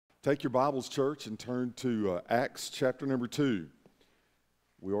Take your Bibles, church, and turn to Acts chapter number 2.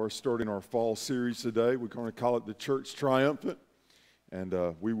 We are starting our fall series today. We're going to call it the Church Triumphant, and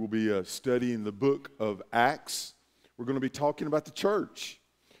we will be studying the book of Acts. We're going to be talking about the church.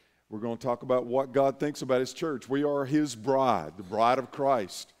 We're going to talk about what God thinks about His church. We are His bride, the bride of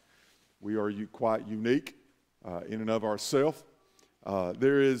Christ. We are quite unique in and of ourselves.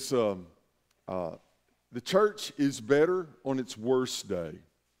 The church is better on its worst day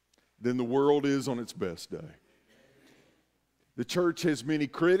than the world is on its best day. The church has many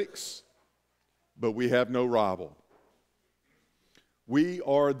critics, but we have no rival. We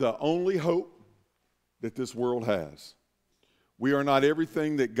are the only hope that this world has. We are not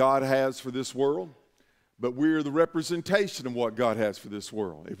everything that God has for this world, but we are the representation of what God has for this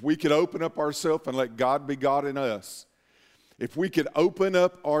world. If we could open up ourselves and let God be God in us, if we could open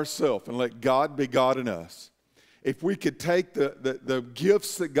up ourselves and let God be God in us, if we could take the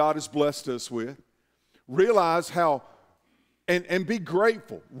gifts that God has blessed us with, realize how, and be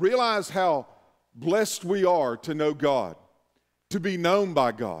grateful, realize how blessed we are to know God, to be known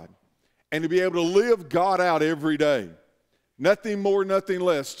by God, and to be able to live God out every day. Nothing more, nothing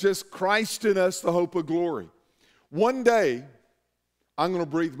less, just Christ in us, the hope of glory. One day, I'm going to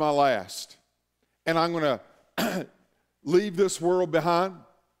breathe my last, and I'm going to leave this world behind,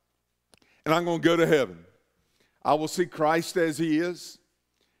 and I'm going to go to heaven. I will see Christ as He is.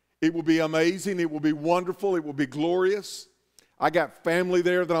 It will be amazing. It will be wonderful. It will be glorious. I got family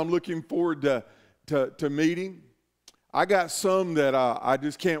there that I'm looking forward to meeting. I got some that I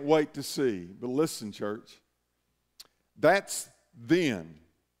just can't wait to see. But listen, church, that's then.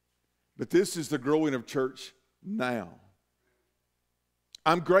 But this is the growing of church now.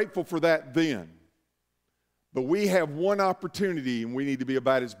 I'm grateful for that then. But we have one opportunity, and we need to be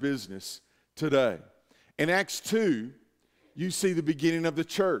about His business today. In Acts 2, you see the beginning of the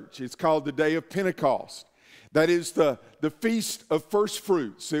church. It's called the Day of Pentecost. That is the feast of first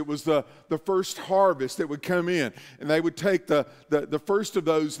fruits. It was the first harvest that would come in. And they would take the first of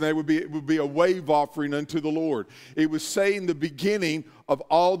those, and it would be a wave offering unto the Lord. It was saying the beginning of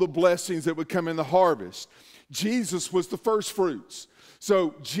all the blessings that would come in the harvest. Jesus was the first fruits.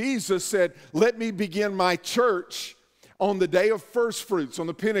 So Jesus said, let me begin my church on the day of first fruits, on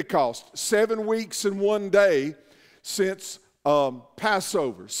the Pentecost, 7 weeks and 1 day since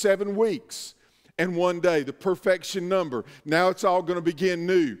Passover. 7 weeks and 1 day, the perfection number. Now it's all going to begin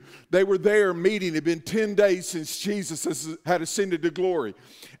new. They were there meeting. It had been 10 days since Jesus had ascended to glory.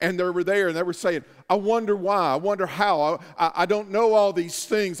 And they were there and they were saying, I wonder why, I wonder how. I don't know all these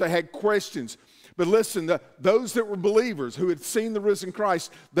things. They had questions. But listen, those that were believers who had seen the risen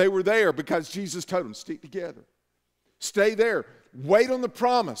Christ, they were there because Jesus told them, stick together. Stay there. Wait on the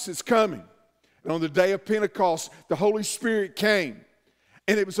promise. It's coming. And on the day of Pentecost, the Holy Spirit came.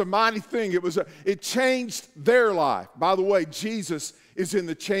 And it was a mighty thing. It changed their life. By the way, Jesus is in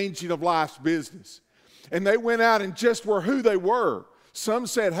the changing of life's business. And they went out and just were who they were. Some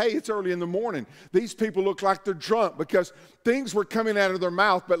said, hey, it's early in the morning. These people look like they're drunk because things were coming out of their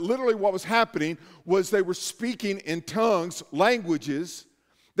mouth. But literally what was happening was they were speaking in tongues, languages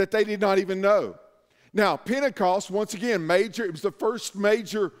that they did not even know. Now, Pentecost, once again, it was the first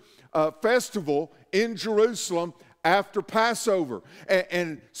major festival in Jerusalem after Passover.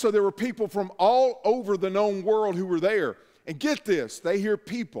 And so there were people from all over the known world who were there. And get this, they hear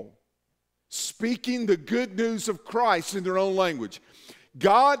people speaking the good news of Christ in their own language.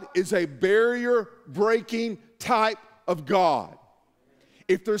 God is a barrier-breaking type of God.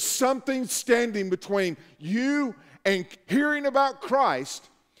 If there's something standing between you and hearing about Christ,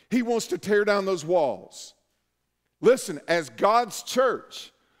 He wants to tear down those walls. Listen, as God's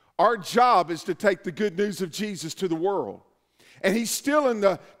church, our job is to take the good news of Jesus to the world. And He's still in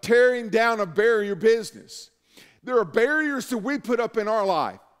the tearing down of barrier business. There are barriers that we put up in our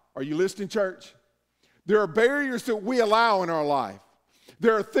life. Are you listening, church? There are barriers that we allow in our life.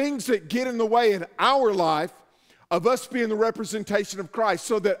 There are things that get in the way in our life of us being the representation of Christ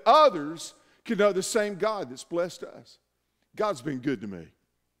so that others can know the same God that's blessed us. God's been good to me.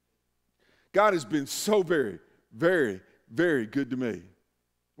 God has been so very, very, very good to me.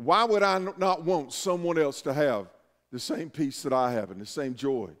 Why would I not want someone else to have the same peace that I have and the same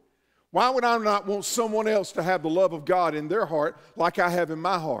joy? Why would I not want someone else to have the love of God in their heart like I have in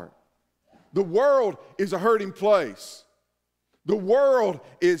my heart? The world is a hurting place. The world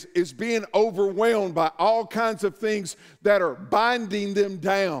is being overwhelmed by all kinds of things that are binding them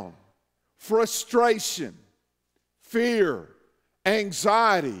down. Frustration, fear,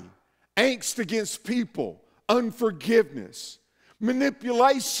 anxiety, angst against people, unforgiveness,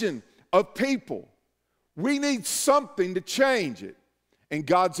 manipulation of people. We need something to change it. And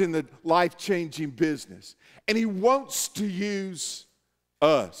God's in the life-changing business. And He wants to use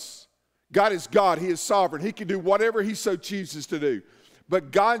us. God is God. He is sovereign. He can do whatever He so chooses to do.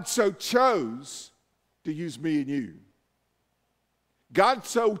 But God so chose to use me and you. God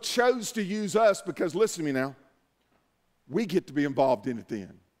so chose to use us because, listen to me now, we get to be involved in it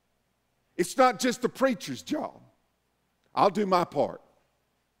then. It's not just the preacher's job. I'll do my part.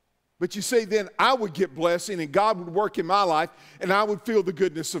 But you see, then I would get blessing and God would work in my life and I would feel the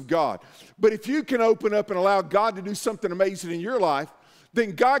goodness of God. But if you can open up and allow God to do something amazing in your life,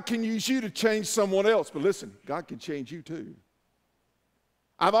 then God can use you to change someone else. But listen, God can change you too.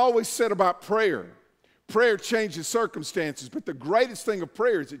 I've always said about prayer, prayer changes circumstances, but the greatest thing of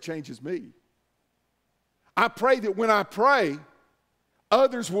prayer is it changes me. I pray that when I pray,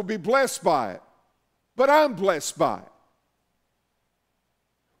 others will be blessed by it, but I'm blessed by it.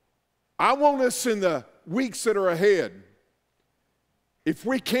 I want us in the weeks that are ahead, if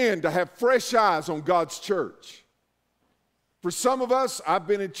we can, to have fresh eyes on God's church. For some of us, I've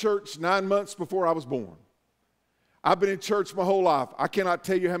been in church 9 months before I was born. I've been in church my whole life. I cannot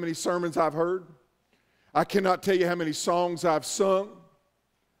tell you how many sermons I've heard. I cannot tell you how many songs I've sung.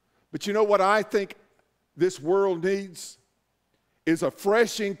 But you know what I think this world needs? Is a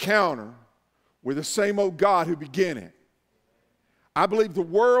fresh encounter with the same old God who began it. I believe the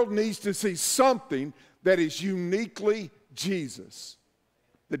world needs to see something that is uniquely Jesus.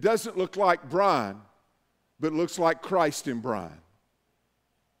 That doesn't look like Brian, but looks like Christ in Brian.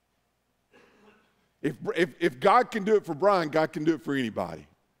 If God can do it for Brian, God can do it for anybody.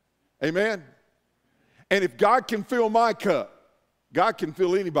 Amen? And if God can fill my cup, God can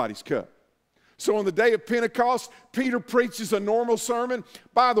fill anybody's cup. So on the day of Pentecost, Peter preaches a normal sermon.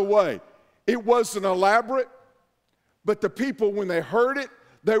 By the way, it wasn't elaborate, but the people, when they heard it,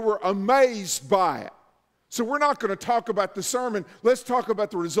 they were amazed by it. So we're not going to talk about the sermon. Let's talk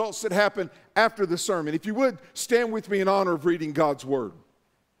about the results that happened after the sermon. If you would, stand with me in honor of reading God's Word.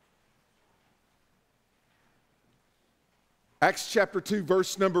 Acts chapter 2,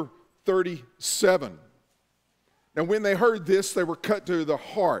 verse number 37. Now when they heard this, they were cut to the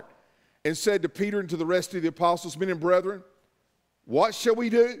heart and said to Peter and to the rest of the apostles, men and brethren, what shall we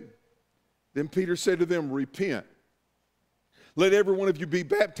do? Then Peter said to them, repent. Let every one of you be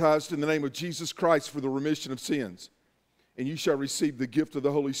baptized in the name of Jesus Christ for the remission of sins, and you shall receive the gift of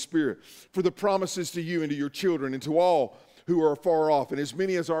the Holy Spirit. For the promises to you and to your children and to all who are far off, and as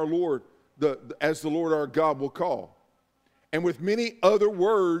many as our Lord, as the Lord our God will call. And with many other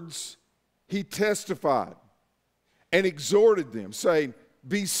words he testified and exhorted them, saying,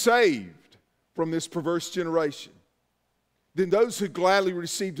 be saved from this perverse generation. Then those who gladly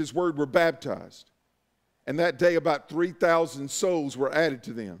received his word were baptized. And that day about 3,000 souls were added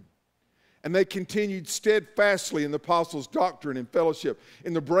to them. And they continued steadfastly in the apostles' doctrine and fellowship,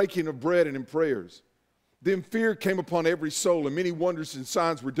 in the breaking of bread and in prayers. Then fear came upon every soul, and many wonders and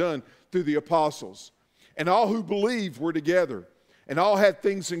signs were done through the apostles. And all who believed were together, and all had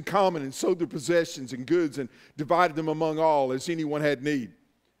things in common, and sold their possessions and goods, and divided them among all, as anyone had need.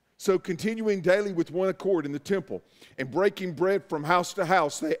 So continuing daily with one accord in the temple, and breaking bread from house to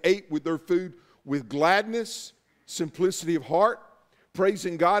house, they ate with their food with gladness, simplicity of heart,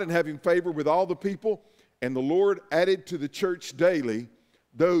 praising God and having favor with all the people. And the Lord added to the church daily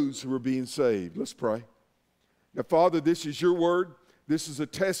those who were being saved. Let's pray. Now, Father, this is your word. This is a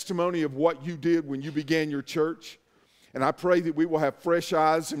testimony of what you did when you began your church. And I pray that we will have fresh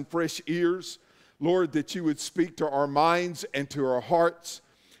eyes and fresh ears. Lord, that you would speak to our minds and to our hearts.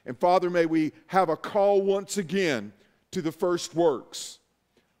 And Father, may we have a call once again to the first works.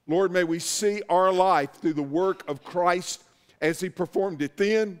 Lord, may we see our life through the work of Christ as he performed it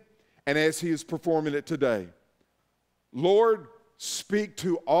then and as he is performing it today. Lord, speak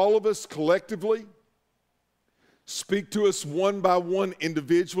to all of us collectively. Speak to us one by one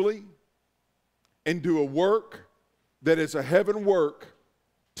individually, and do a work that is a heaven work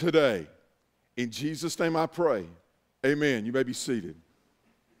today. In Jesus' name I pray. Amen. You may be seated.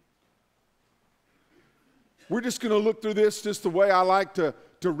 We're just going to look through this just the way I like to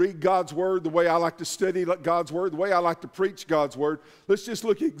read God's Word, the way I like to study God's Word, the way I like to preach God's Word. Let's just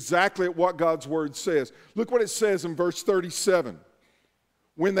look exactly at what God's Word says. Look what it says in verse 37.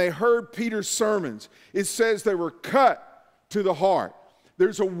 When they heard Peter's sermons, it says they were cut to the heart.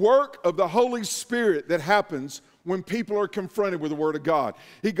 There's a work of the Holy Spirit that happens when people are confronted with the Word of God.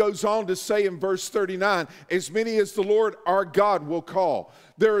 He goes on to say in verse 39, as many as the Lord our God will call.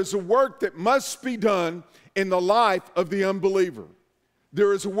 There is a work that must be done in the life of the unbeliever.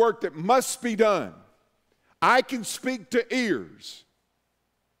 There is a work that must be done. I can speak to ears.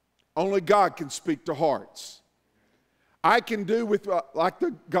 Only God can speak to hearts. I can do with, like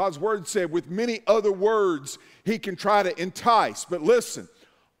God's word said, with many other words, he can try to entice. But listen,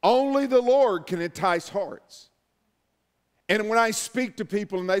 only the Lord can entice hearts. And when I speak to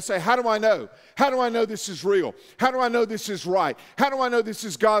people and they say, how do I know? How do I know this is real? How do I know this is right? How do I know this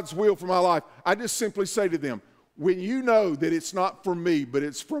is God's will for my life? I just simply say to them, when you know that it's not from me, but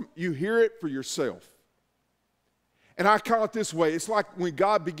it's from, you hear it for yourself. And I call it this way. It's like when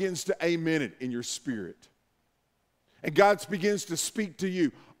God begins to amen it in your spirit. And God begins to speak to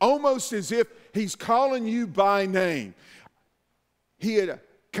you, almost as if he's calling you by name. He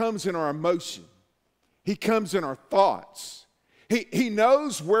comes in our emotion. He comes in our thoughts. He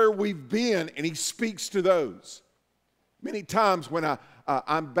knows where we've been, and he speaks to those. Many times when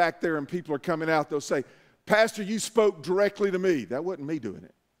I'm back there and people are coming out, they'll say, Pastor, you spoke directly to me. That wasn't me doing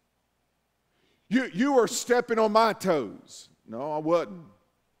it. You were stepping on my toes. No, I wasn't.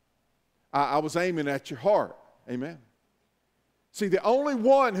 I was aiming at your heart. Amen. See, the only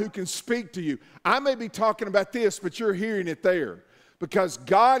one who can speak to you, I may be talking about this, but you're hearing it there. Because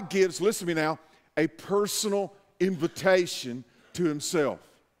God gives, listen to me now, a personal invitation to himself.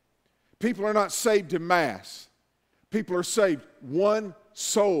 People are not saved in mass. People are saved one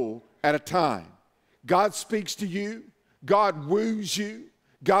soul at a time. God speaks to you. God woos you.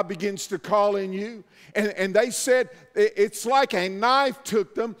 God begins to call in you. And they said it's like a knife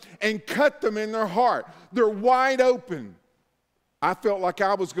took them and cut them in their heart. They're wide open. I felt like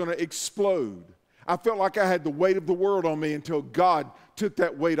I was going to explode. I felt like I had the weight of the world on me until God took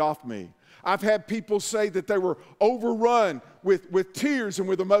that weight off me. I've had people say that they were overrun with tears and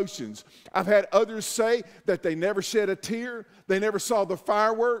with emotions. I've had others say that they never shed a tear. They never saw the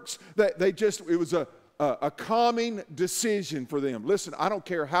fireworks. That it was a calming decision for them. Listen, I don't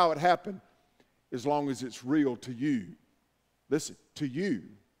care how it happened as long as it's real to you. Listen, to you,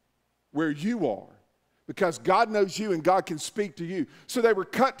 where you are. Because God knows you and God can speak to you. So they were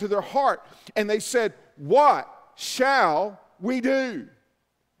cut to their heart and they said, what shall we do?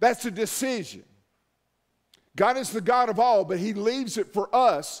 That's a decision. God is the God of all, but he leaves it for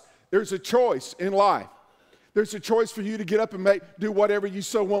us. There's a choice in life. There's a choice for you to get up and do whatever you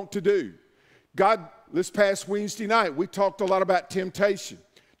so want to do. God, this past Wednesday night, we talked a lot about temptation.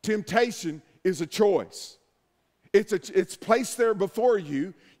 Temptation is a choice. It's placed there before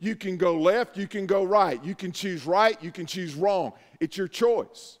you. You can go left, you can go right. You can choose right, you can choose wrong. It's your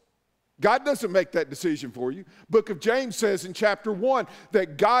choice. God doesn't make that decision for you. Book of James says in chapter 1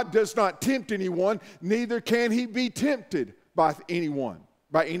 that God does not tempt anyone, neither can he be tempted by anyone,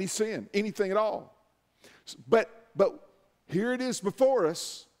 by any sin, anything at all. But here it is before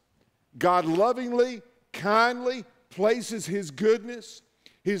us. God lovingly, kindly places his goodness,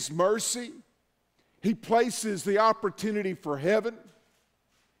 his mercy. He places the opportunity for heaven.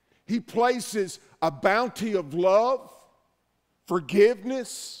 He places a bounty of love,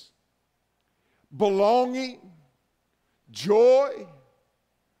 forgiveness, belonging, joy,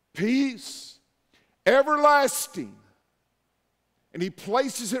 peace, everlasting. And he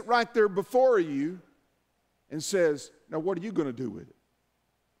places it right there before you and says, now what are you going to do with it?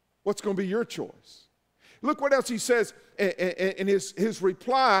 What's going to be your choice? Look what else he says in his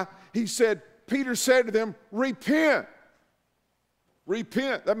reply. He said, Peter said to them, repent.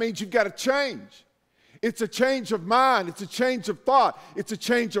 Repent. That means you've got to change. It's a change of mind. It's a change of thought. It's a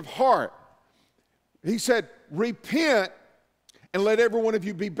change of heart. He said, repent and let every one of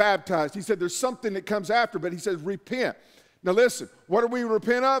you be baptized. He said there's something that comes after, but he says repent. Now listen, what do we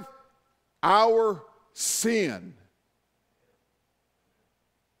repent of? Our sin.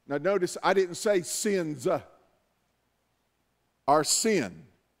 Now notice I didn't say sins. Our sin.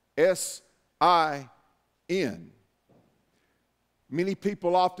 S-I-N. Many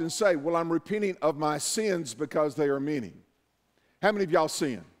people often say, well, I'm repenting of my sins because they are many. How many of y'all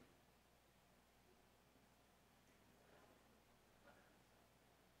sin?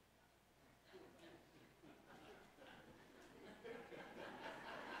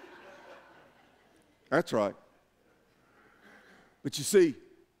 That's right. But you see,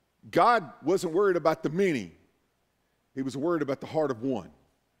 God wasn't worried about the many. He was worried about the heart of one.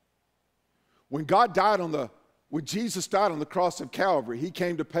 When Jesus died on the cross of Calvary, he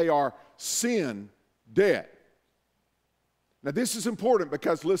came to pay our sin debt. Now this is important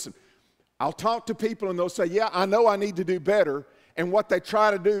because listen, I'll talk to people and they'll say, yeah, I know I need to do better. And what they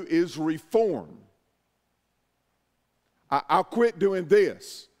try to do is reform. I'll quit doing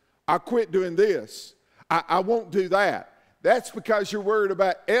this. I'll quit doing this. I won't do that. That's because you're worried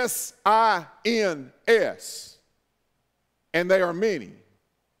about S-I-N-S. And they are many.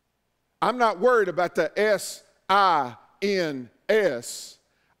 I'm not worried about the S-I-N-S.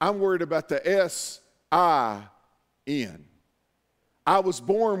 I'm worried about the S-I-N. in. I was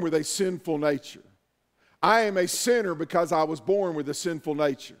born with a sinful nature. I am a sinner because I was born with a sinful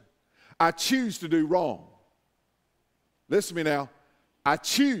nature. I choose to do wrong. Listen to me now. I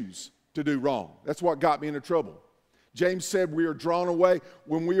choose to do wrong. That's what got me into trouble. James said we are drawn away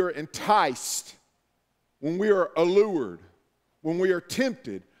when we are enticed, when we are allured, when we are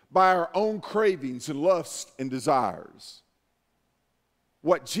tempted by our own cravings and lusts and desires.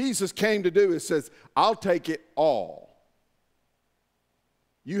 What Jesus came to do is says, I'll take it all.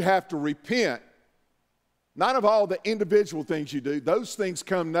 You have to repent, not of all the individual things you do. Those things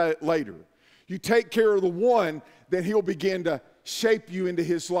come later. You take care of the one, then he'll begin to shape you into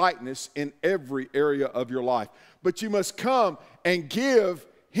his likeness in every area of your life. But you must come and give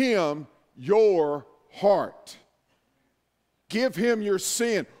him your heart. Give him your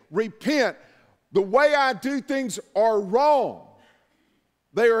sin. Repent. The way I do things are wrong.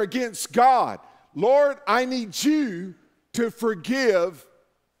 They are against God. Lord, I need you to forgive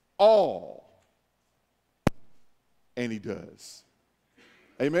all. And he does.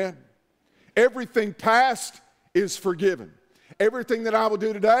 Amen. Everything past is forgiven. Everything that I will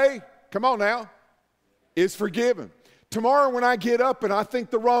do today, come on now, is forgiven. Tomorrow when I get up and I think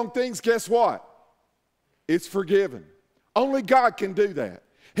the wrong things, guess what? It's forgiven. Only God can do that.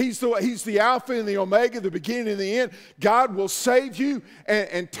 He's the Alpha and the Omega, the beginning and the end. God will save you,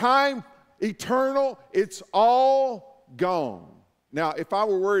 and time, eternal, it's all gone. Now, if I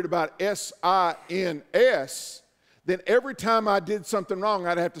were worried about S-I-N-S, then every time I did something wrong,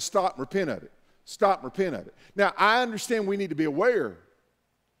 I'd have to stop and repent of it. Stop and repent of it. Now, I understand we need to be aware.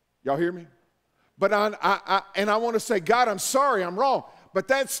 Y'all hear me? But I want to say, God, I'm sorry, I'm wrong. But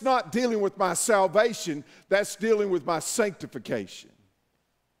that's not dealing with my salvation. That's dealing with my sanctification.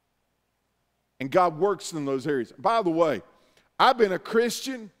 And God works in those areas. By the way, I've been a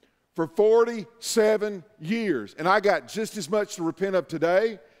Christian for 47 years. And I got just as much to repent of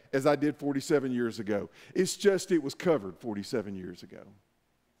today as I did 47 years ago. It's just it was covered 47 years ago.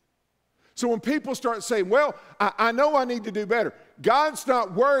 So when people start saying, well, I know I need to do better. God's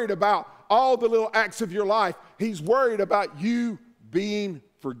not worried about all the little acts of your life. He's worried about you being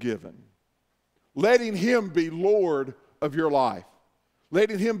forgiven. Letting him be Lord of your life.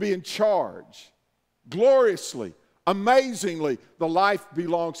 Letting him be in charge. Gloriously, amazingly, the life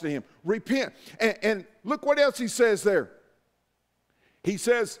belongs to him. Repent. And look what else he says there. He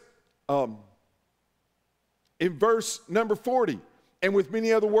says in verse number 40, and with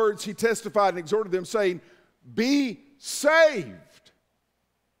many other words he testified and exhorted them, saying, be saved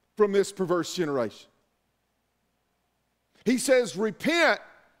from this perverse generation. He says, repent.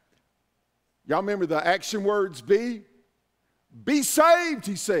 Y'all remember the action words be? Be saved,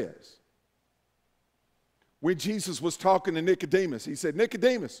 he says. When Jesus was talking to Nicodemus, he said,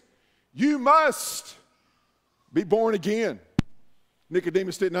 Nicodemus, you must be born again.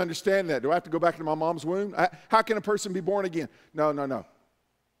 Nicodemus didn't understand that. Do I have to go back to my mom's womb? How can a person be born again? No.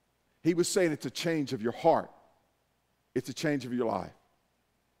 He was saying it's a change of your heart. It's a change of your life.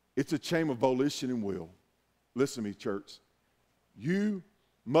 It's a change of volition and will. Listen to me, church. You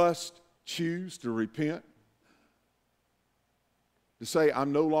must choose to repent. To say,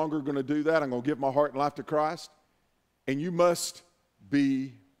 I'm no longer going to do that. I'm going to give my heart and life to Christ. And you must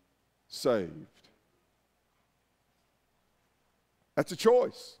be saved. That's a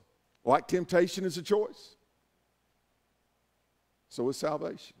choice. Like temptation is a choice. So is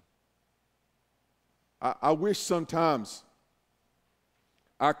salvation. I wish sometimes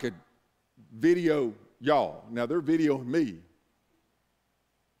I could video y'all. Now they're videoing me.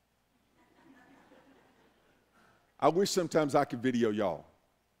 I wish sometimes I could video y'all.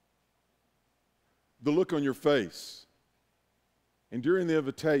 The look on your face. And during the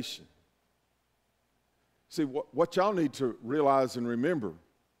invitation. See, what y'all need to realize and remember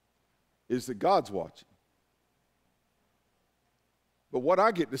is that God's watching. But what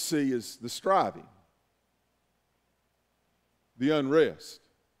I get to see is the striving, the unrest,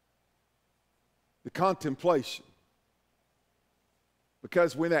 the contemplation.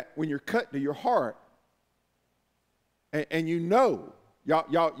 Because when you're cut to your heart, and you know, y'all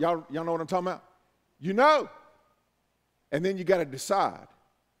know what I'm talking about? You know. And then you got to decide.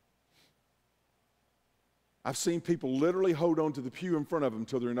 I've seen people literally hold on to the pew in front of them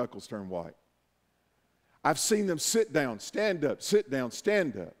until their knuckles turn white. I've seen them sit down, stand up, sit down,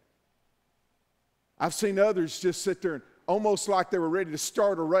 stand up. I've seen others just sit there and almost like they were ready to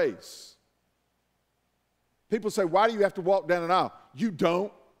start a race. People say, why do you have to walk down an aisle? You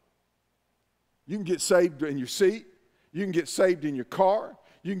don't. You can get saved in your seat. You can get saved in your car.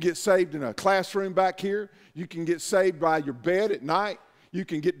 You can get saved in a classroom back here. You can get saved by your bed at night. You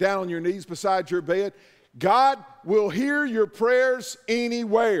can get down on your knees beside your bed. God will hear your prayers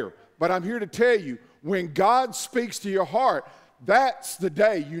anywhere. But I'm here to tell you, when God speaks to your heart, that's the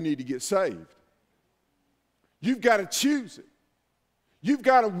day you need to get saved. You've got to choose it. You've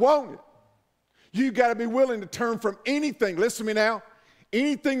got to want it. You've got to be willing to turn from anything, listen to me now,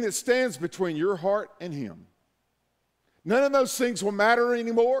 anything that stands between your heart and Him. None of those things will matter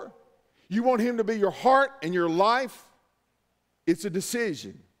anymore. You want Him to be your heart and your life. It's a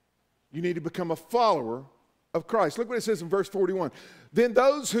decision. You need to become a follower of Christ. Look what it says in verse 41. Then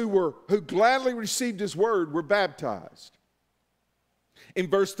those who gladly received His word were baptized. In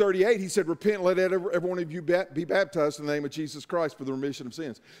verse 38, he said, repent, let every one of you be baptized in the name of Jesus Christ for the remission of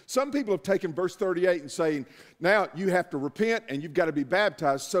sins. Some people have taken verse 38 and saying, now you have to repent and you've got to be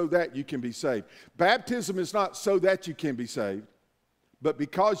baptized so that you can be saved. Baptism is not so that you can be saved, but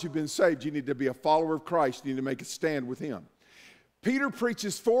because you've been saved, you need to be a follower of Christ. You need to make a stand with Him. Peter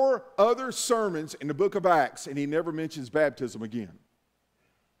preaches 4 other sermons in the book of Acts, and he never mentions baptism again.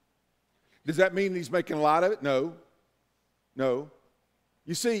 Does that mean he's making a lot of it? No. No.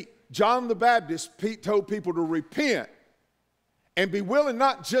 You see, John the Baptist told people to repent and be willing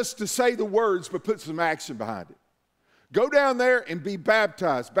not just to say the words, but put some action behind it. Go down there and be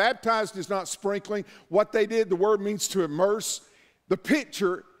baptized. Baptized is not sprinkling. What they did, the word means to immerse. The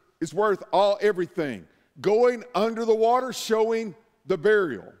picture is worth everything. Going under the water, showing the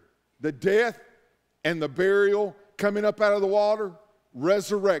burial, the death and the burial, coming up out of the water,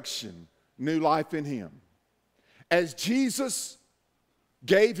 resurrection, new life in Him. As Jesus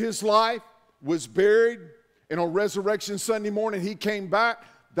gave His life, was buried, and on Resurrection Sunday morning He came back,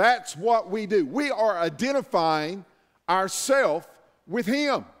 that's what we do. We are identifying ourselves with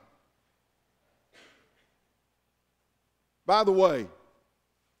Him. By the way,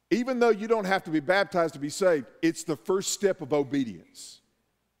 even though you don't have to be baptized to be saved, it's the first step of obedience.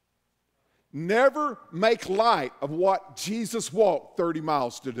 Never make light of what Jesus walked 30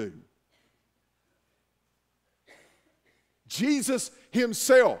 miles to do. Jesus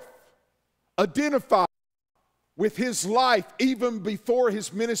Himself identified with His life even before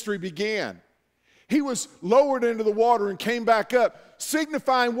His ministry began. He was lowered into the water and came back up,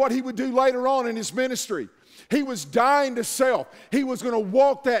 signifying what He would do later on in His ministry. He was dying to self. He was going to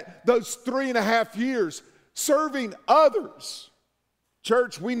walk those 3.5 years serving others.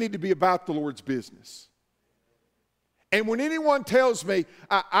 Church, we need to be about the Lord's business. And when anyone tells me,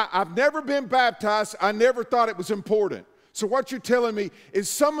 I've never been baptized, I never thought it was important. So what you're telling me is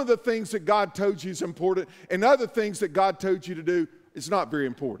some of the things that God told you is important and other things that God told you to do is not very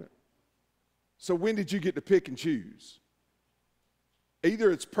important. So when did you get to pick and choose?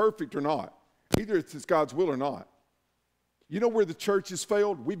 Either it's perfect or not. Either it's God's will or not. You know where the church has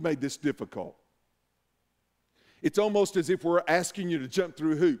failed? We've made this difficult. It's almost as if we're asking you to jump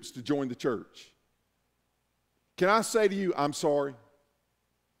through hoops to join the church. Can I say to you, I'm sorry?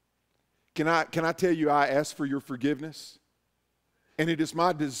 Can I tell you I ask for your forgiveness? And it is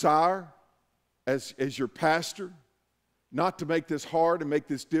my desire as your pastor not to make this hard and make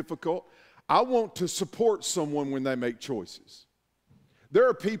this difficult. I want to support someone when they make choices. There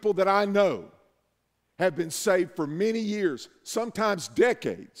are people that I know have been saved for many years, sometimes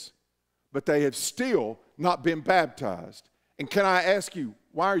decades, but they have still not been baptized. And can I ask you,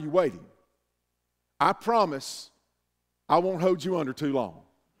 why are you waiting? I promise I won't hold you under too long.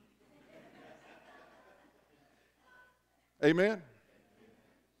 Amen?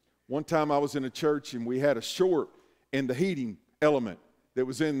 One time I was in a church and we had a short in the heating element that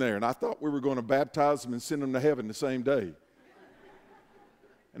was in there, and I thought we were going to baptize them and send them to heaven the same day.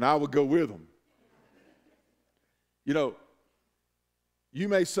 And I would go with them. You know, you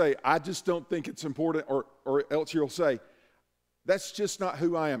may say, I just don't think it's important, or else you'll say, that's just not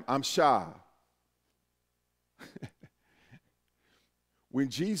who I am. I'm shy. When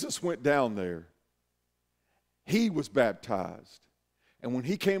Jesus went down there, He was baptized. And when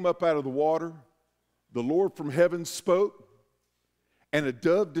He came up out of the water, the Lord from heaven spoke, and a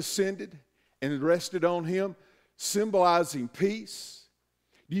dove descended and rested on Him, symbolizing peace.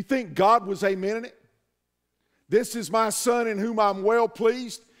 Do you think God was amening it? This is my Son in whom I'm well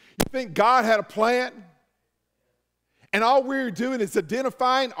pleased. You think God had a plan? And all we're doing is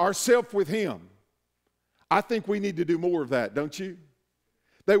identifying ourselves with Him. I think we need to do more of that, don't you?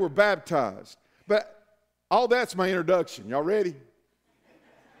 They were baptized. But all that's my introduction. Y'all ready?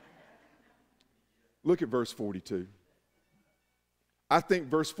 Look at verse 42. I think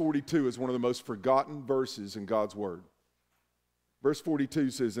verse 42 is one of the most forgotten verses in God's Word. Verse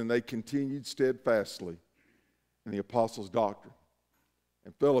 42 says, and they continued steadfastly in the apostles' doctrine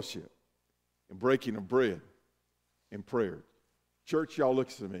and fellowship and breaking of bread and prayer. Church, y'all look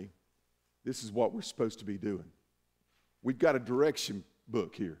to me. This is what we're supposed to be doing. We've got a direction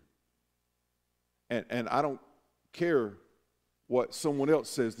book here. And I don't care what someone else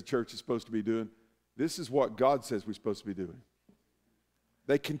says the church is supposed to be doing. This is what God says we're supposed to be doing.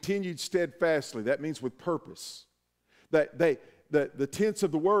 They continued steadfastly. That means with purpose. The tense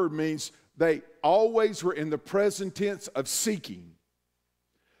of the word means they always were in the present tense of seeking.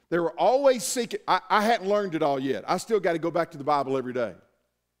 They were always seeking. I hadn't learned it all yet. I still got to go back to the Bible every day.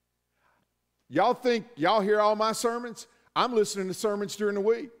 Y'all think y'all hear all my sermons? I'm listening to sermons during the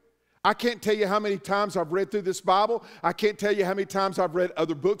week. I can't tell you how many times I've read through this Bible. I can't tell you how many times I've read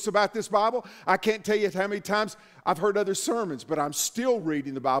other books about this Bible. I can't tell you how many times I've heard other sermons, but I'm still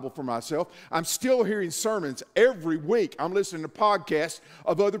reading the Bible for myself. I'm still hearing sermons every week. I'm listening to podcasts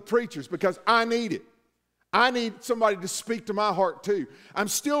of other preachers because I need it. I need somebody to speak to my heart too. I'm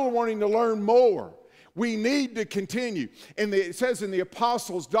still wanting to learn more. We need to continue. It says in the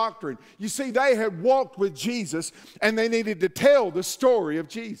apostles' doctrine, you see, they had walked with Jesus and they needed to tell the story of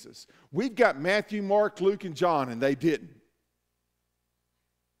Jesus. We've got Matthew, Mark, Luke, and John, and they didn't.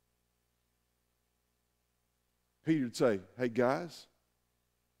 Peter would say, hey guys,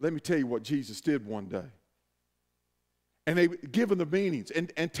 let me tell you what Jesus did one day. And they give them the meanings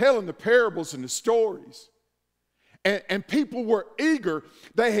and tell them the parables and the stories. And people were eager.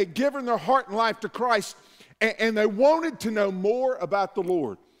 They had given their heart and life to Christ, and they wanted to know more about the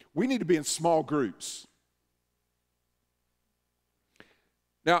Lord. We need to be in small groups.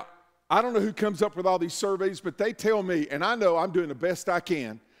 Now, I don't know who comes up with all these surveys, but they tell me, and I know I'm doing the best I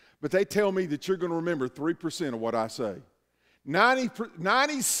can, but they tell me that you're going to remember 3% of what I say.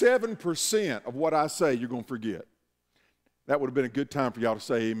 97% of what I say you're going to forget. That would have been a good time for y'all to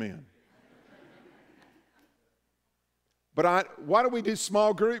say amen. But why do we do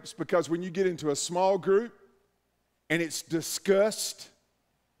small groups? Because when you get into a small group and it's discussed,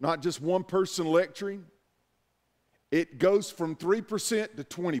 not just one person lecturing, it goes from 3% to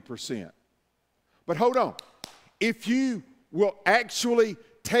 20%. But hold on. If you will actually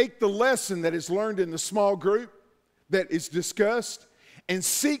take the lesson that is learned in the small group that is discussed and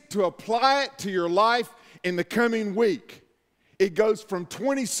seek to apply it to your life in the coming week, it goes from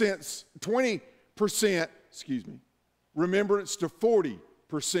 20% remembrance to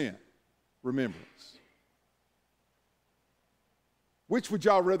 40% remembrance. Which would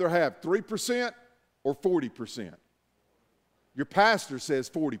y'all rather have, 3% or 40%? Your pastor says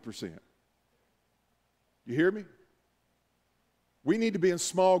 40%. You hear me? We need to be in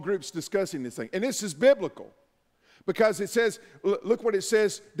small groups discussing this thing. And this is biblical. Because it says, look what it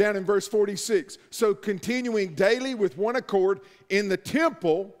says down in verse 46. So continuing daily with one accord in the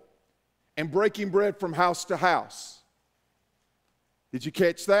temple and breaking bread from house to house. Did you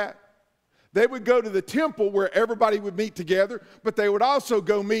catch that? They would go to the temple where everybody would meet together, but they would also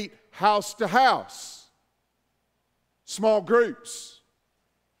go meet house to house. Small groups.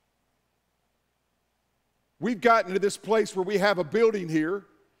 We've gotten to this place where we have a building here,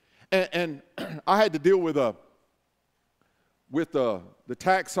 and I had to deal with the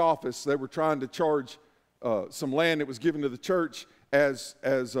tax office. They were trying to charge some land that was given to the church as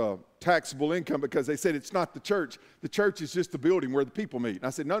taxable income because they said it's not the church. The church is just the building where the people meet. And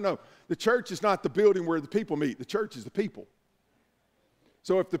I said, no, the church is not the building where the people meet. The church is the people.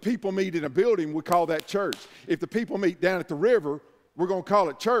 So if the people meet in a building, we call that church. If the people meet down at the river, we're going to call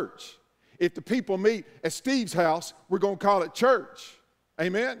it church. If the people meet at Steve's house, we're going to call it church.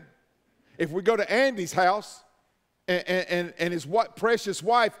 Amen? If we go to Andy's house and his precious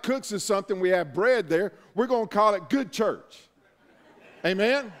wife cooks us something, we have bread there, we're going to call it good church.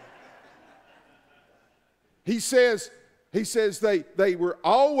 Amen? He says they were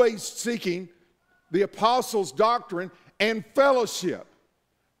always seeking the apostles' doctrine and fellowship,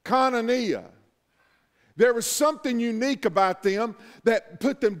 koinonia. There was something unique about them that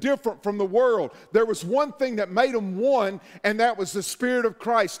put them different from the world. There was one thing that made them one, and that was the Spirit of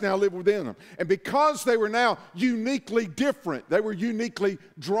Christ now lived within them. And because they were now uniquely different, they were uniquely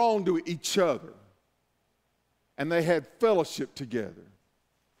drawn to each other. And they had fellowship together.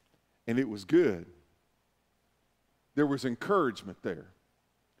 And it was good. There was encouragement there.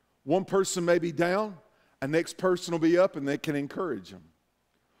 One person may be down, a next person will be up, and they can encourage them.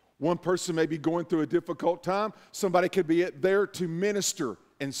 One person may be going through a difficult time. Somebody could be there to minister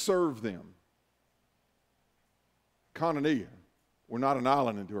and serve them. Koinonia. We're not an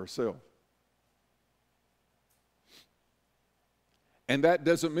island unto ourselves. And that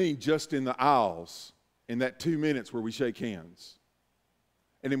doesn't mean just in the aisles, in that 2 minutes where we shake hands.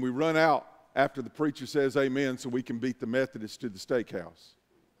 And then we run out after the preacher says amen so we can beat the Methodists to the steakhouse.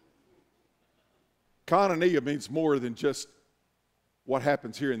 Koinonia means more than just what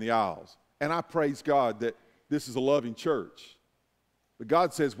happens here in the aisles. And I praise God that this is a loving church. But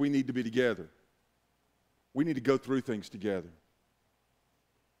God says we need to be together. We need to go through things together.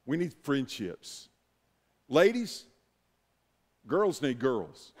 We need friendships. Ladies, girls need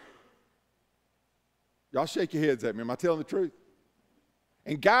girls. Y'all shake your heads at me. Am I telling the truth?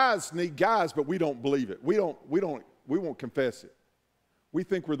 And guys need guys, but we don't believe it. We won't confess it. We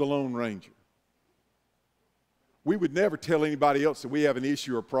think we're the Lone Ranger. We would never tell anybody else that we have an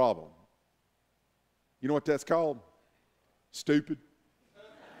issue or problem. You know what that's called? Stupid.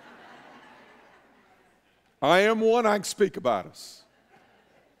 I am one, I can speak about us.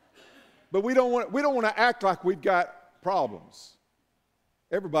 But we don't want to act like we've got problems.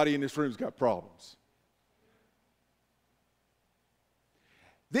 Everybody in this room's got problems.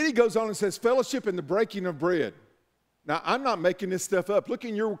 Then he goes on and says, fellowship in the breaking of bread. Now, I'm not making this stuff up. Look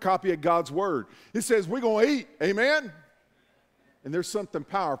in your copy of God's Word. It says we're going to eat. Amen? And there's something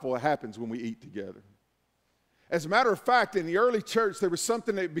powerful that happens when we eat together. As a matter of fact, in the early church, there was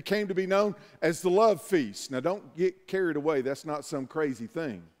something that became to be known as the love feast. Now, don't get carried away. That's not some crazy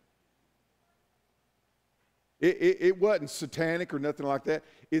thing. It wasn't satanic or nothing like that.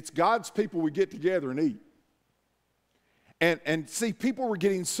 It's God's people would get together and eat. And see, people were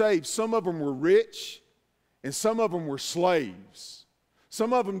getting saved. Some of them were rich, and some of them were slaves.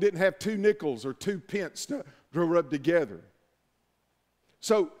 Some of them didn't have 2 nickels or 2 pence to rub together.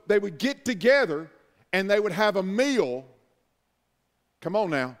 So they would get together, and they would have a meal. Come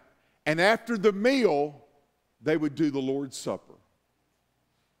on now. And after the meal, they would do the Lord's Supper.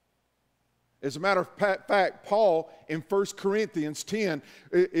 As a matter of fact, Paul in 1 Corinthians 10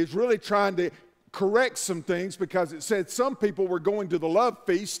 is really trying to correct some things, because it said some people were going to the love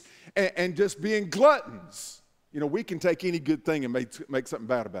feast and just being gluttons. You know, we can take any good thing and make something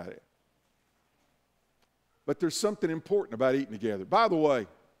bad about it. But there's something important about eating together. By the way,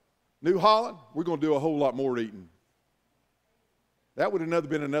 New Holland, we're going to do a whole lot more eating. That would have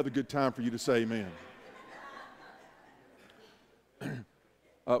been another good time for you to say amen.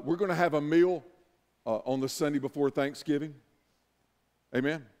 We're going to have a meal on the Sunday before Thanksgiving.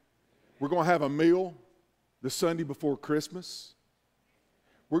 Amen. We're going to have a meal the Sunday before Christmas.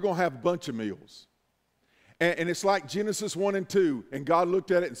 We're going to have a bunch of meals. And it's like Genesis 1 and 2. And God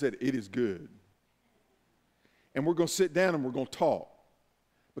looked at it and said, it is good. And we're going to sit down and we're going to talk.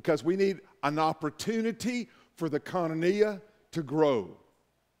 Because we need an opportunity for the koinonia to grow.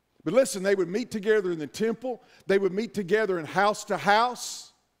 But listen, they would meet together in the temple. They would meet together in house to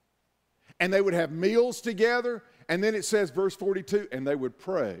house. And they would have meals together. And then it says, verse 42, and they would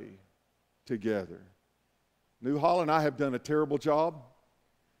pray together. New Holland, I have done a terrible job.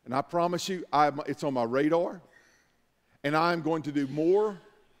 And I promise you, it's on my radar. And I'm going to do more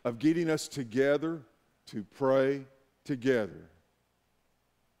of getting us together to pray together.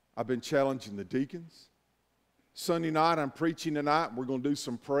 I've been challenging the deacons. Sunday night, I'm preaching tonight. We're going to do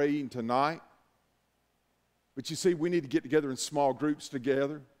some praying tonight. But you see, we need to get together in small groups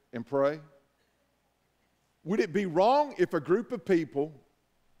together and pray. Would it be wrong if a group of people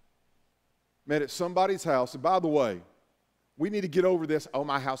met at somebody's house? And by the way, we need to get over this, oh,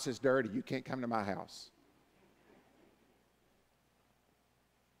 my house is dirty, you can't come to my house.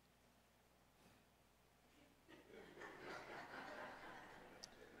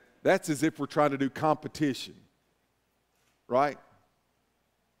 That's as if we're trying to do competition, right?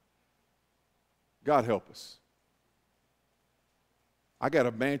 God help us. I got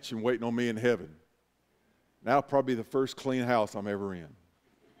a mansion waiting on me in heaven. That'll probably be the first clean house I'm ever in.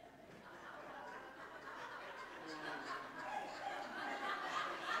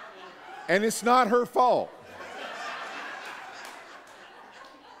 And it's not her fault.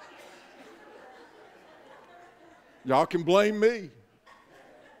 Y'all can blame me.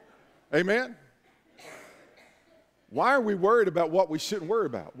 Amen? Why are we worried about what we shouldn't worry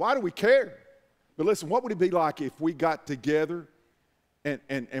about? Why do we care? But listen, what would it be like if we got together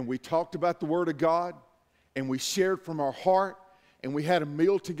and we talked about the Word of God and we shared from our heart and we had a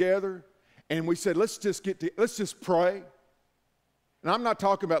meal together and we said, let's just pray. And I'm not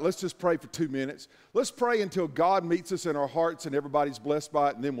talking about let's just pray for 2 minutes. Let's pray until God meets us in our hearts and everybody's blessed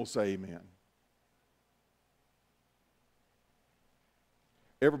by it, and then we'll say amen.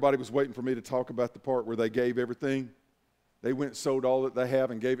 Everybody was waiting for me to talk about the part where they gave everything. They went and sold all that they have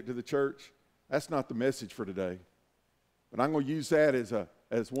and gave it to the church. That's not the message for today. But I'm going to use that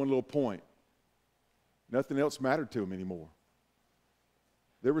as one little point. Nothing else mattered to them anymore.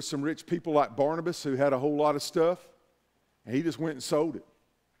 There were some rich people like Barnabas who had a whole lot of stuff, and he just went and sold it.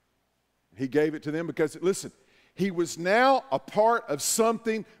 He gave it to them because, listen, he was now a part of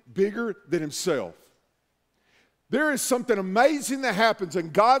something bigger than himself. There is something amazing that happens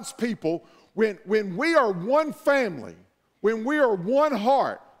in God's people when we are one family, when we are one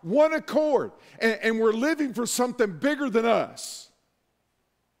heart, one accord, and we're living for something bigger than us.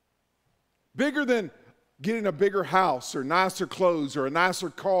 Bigger than getting a bigger house or nicer clothes or a nicer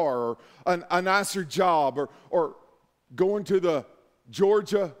car or a nicer job or going to the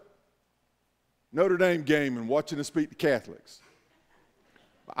Georgia Notre Dame game and watching us beat the Catholics.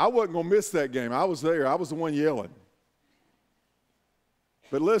 I wasn't going to miss that game. I was there. I was the one yelling.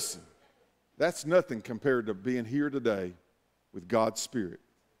 But listen, that's nothing compared to being here today with God's Spirit.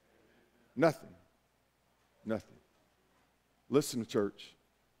 Nothing. Nothing. Listen to church.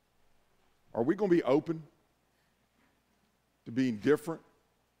 Are we going to be open to being different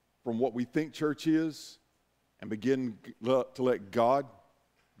from what we think church is and begin to let God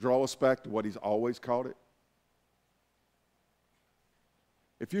draw us back to what He's always called it?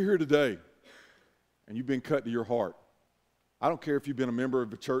 If you're here today and you've been cut to your heart, I don't care if you've been a member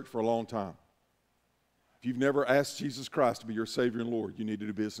of the church for a long time. If you've never asked Jesus Christ to be your Savior and Lord, you need to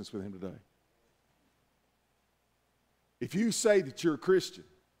do business with Him today. If you say that you're a Christian,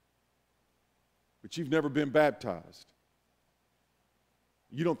 but you've never been baptized,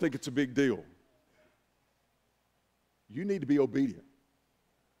 you don't think it's a big deal, you need to be obedient.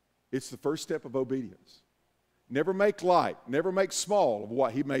 It's the first step of obedience. Never make light, never make small of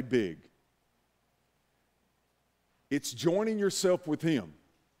what He made big. It's joining yourself with Him,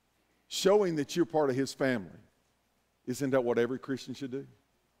 showing that you're part of His family. Isn't that what every Christian should do?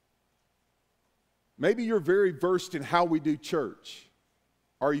 Maybe you're very versed in how we do church.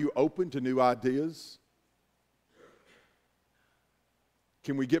 Are you open to new ideas?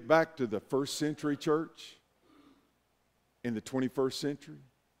 Can we get back to the first century church in the 21st century?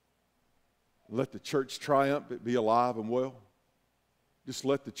 Let the church triumphant be alive and well. Just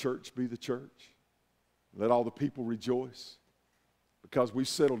let the church be the church. Let all the people rejoice because we've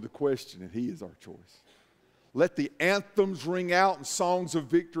settled the question and He is our choice. Let the anthems ring out and songs of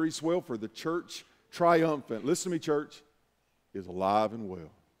victory swell, for the church triumphant, listen to me church, is alive and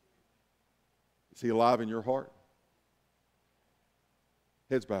well. Is He alive in your heart?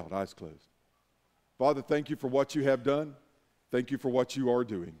 Heads bowed, eyes closed. Father, thank You for what You have done. Thank You for what You are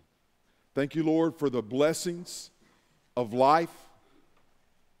doing. Thank You, Lord, for the blessings of life,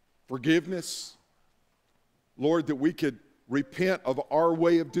 forgiveness. Lord, that we could repent of our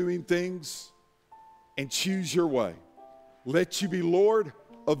way of doing things and choose Your way. Let You be Lord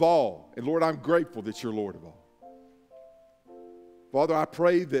of all. And Lord, I'm grateful that You're Lord of all. Father, I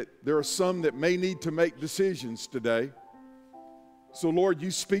pray that there are some that may need to make decisions today. So Lord, You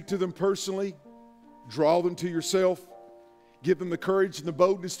speak to them personally, draw them to Yourself, give them the courage and the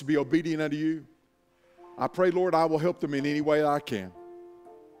boldness to be obedient unto You. I pray, Lord, I will help them in any way I can.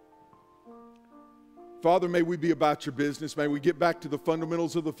 Father, may we be about Your business. May we get back to the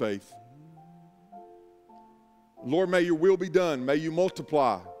fundamentals of the faith. Lord, may Your will be done. May You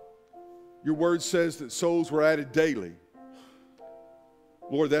multiply. Your word says that souls were added daily.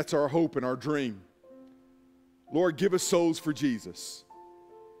 Lord, that's our hope and our dream. Lord, give us souls for Jesus.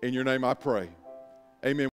 In Your name I pray. Amen.